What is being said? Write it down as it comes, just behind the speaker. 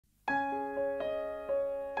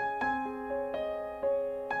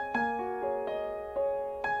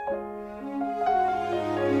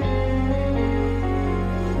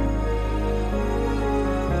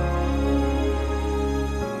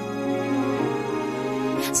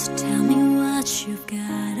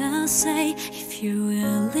say if you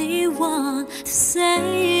really want to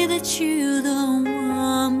say that you don't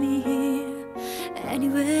want me here,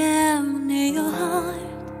 anywhere near your heart.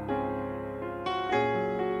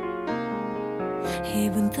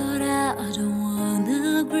 Even though I don't wanna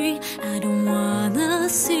agree, I don't wanna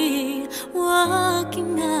see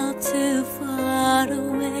walking up too far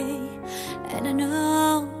away, and I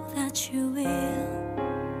know that you will.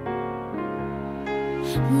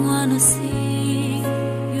 Wanna see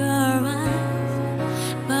your eyes,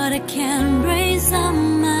 but I can't raise up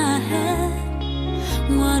my head.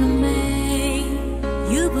 Wanna make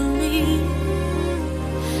you believe,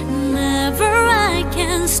 never I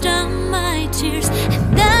can stop my tears.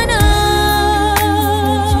 And I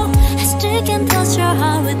know I still can't touch your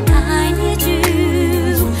heart when I need you,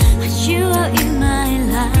 but you are in my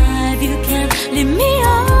life. You can't leave me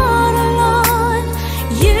all alone.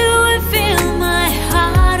 You will fill my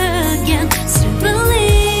heart again. Still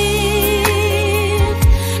believe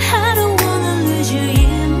I don't wanna lose you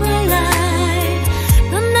in my life,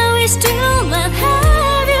 but now we still not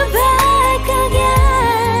have you back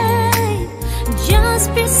again. Just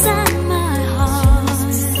beside my heart.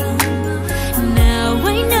 Now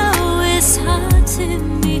I know it's hard to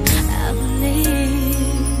me, I believe.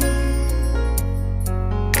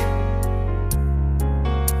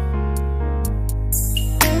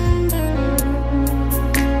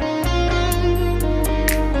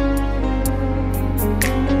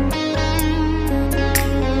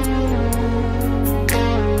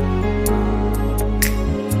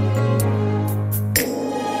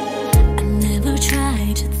 I never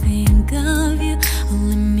tried to think of you,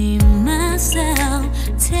 only me, myself.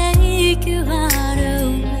 Take you out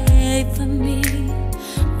away from me.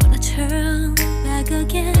 Wanna turn back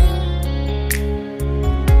again.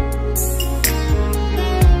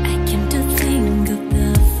 I came to think of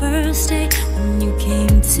the first day when you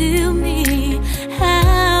came to me. I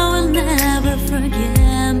will never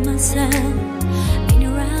forget myself in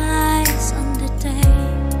your eyes on the day.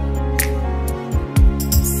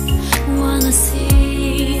 Wanna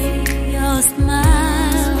see your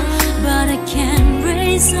smile, but I can't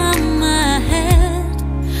raise up my head.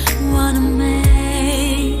 Wanna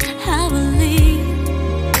make I believe,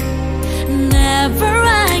 never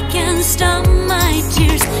I can stop my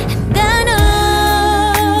tears. And I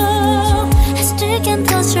know I still can't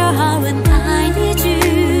touch your heart when I need you,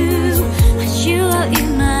 but you are in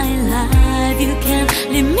my life. You can't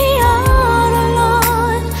leave me